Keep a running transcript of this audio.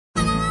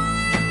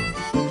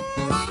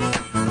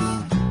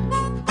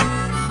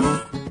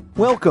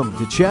Welcome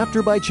to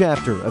Chapter by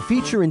Chapter, a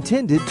feature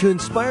intended to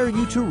inspire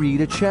you to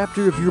read a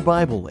chapter of your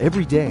Bible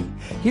every day.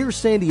 Here's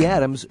Sandy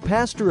Adams,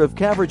 pastor of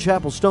Calvary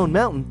Chapel Stone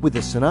Mountain, with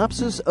a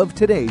synopsis of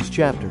today's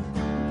chapter.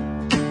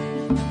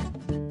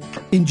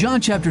 In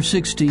John chapter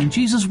 16,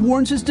 Jesus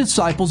warns his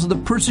disciples of the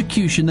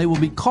persecution they will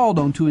be called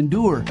on to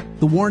endure.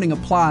 The warning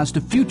applies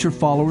to future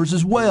followers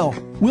as well.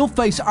 We'll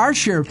face our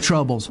share of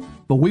troubles,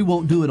 but we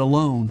won't do it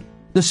alone.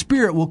 The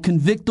Spirit will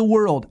convict the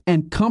world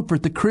and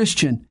comfort the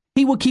Christian.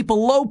 He will keep a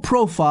low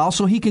profile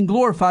so he can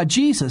glorify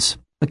Jesus.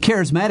 A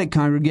charismatic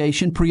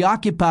congregation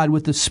preoccupied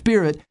with the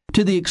Spirit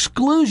to the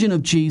exclusion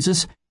of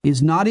Jesus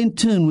is not in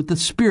tune with the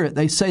Spirit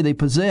they say they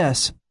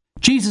possess.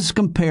 Jesus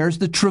compares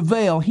the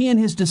travail he and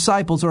his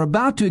disciples are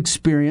about to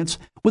experience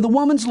with a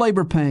woman's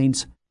labor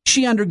pains.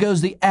 She undergoes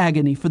the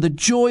agony for the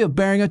joy of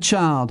bearing a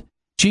child.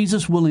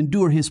 Jesus will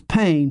endure his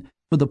pain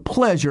for the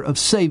pleasure of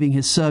saving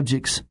his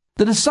subjects.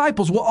 The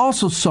disciples will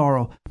also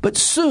sorrow, but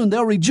soon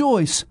they'll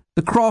rejoice.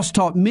 The cross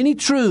taught many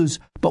truths,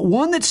 but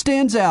one that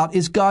stands out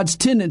is God's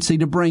tendency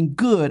to bring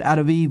good out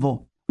of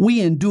evil. We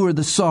endure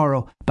the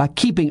sorrow by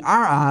keeping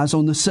our eyes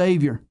on the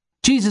Savior.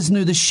 Jesus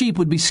knew the sheep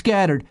would be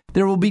scattered.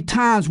 There will be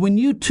times when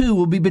you too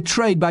will be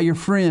betrayed by your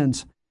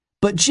friends.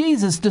 But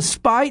Jesus,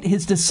 despite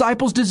his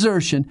disciples'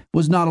 desertion,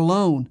 was not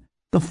alone.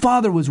 The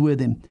Father was with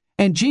him,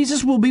 and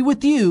Jesus will be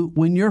with you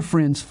when your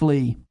friends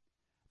flee.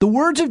 The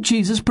words of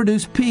Jesus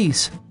produce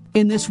peace.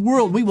 In this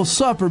world we will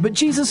suffer, but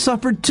Jesus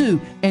suffered too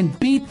and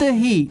beat the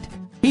heat.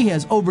 He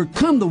has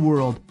overcome the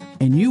world,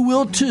 and you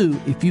will too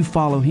if you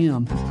follow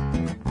him.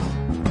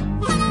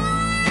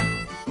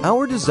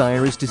 Our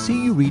desire is to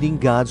see you reading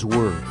God's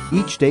Word.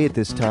 Each day at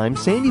this time,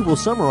 Sandy will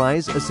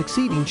summarize a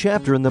succeeding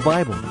chapter in the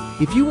Bible.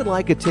 If you would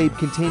like a tape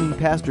containing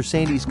Pastor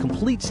Sandy's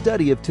complete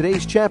study of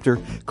today's chapter,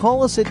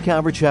 call us at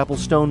Calvary Chapel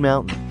Stone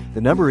Mountain. The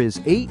number is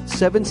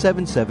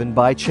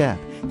 8777-BY-CHAP.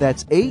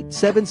 That's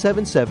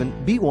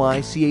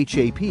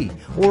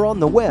 8777-BYCHAP, or on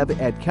the web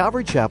at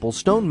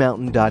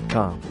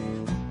calvarychapelstonemountain.com.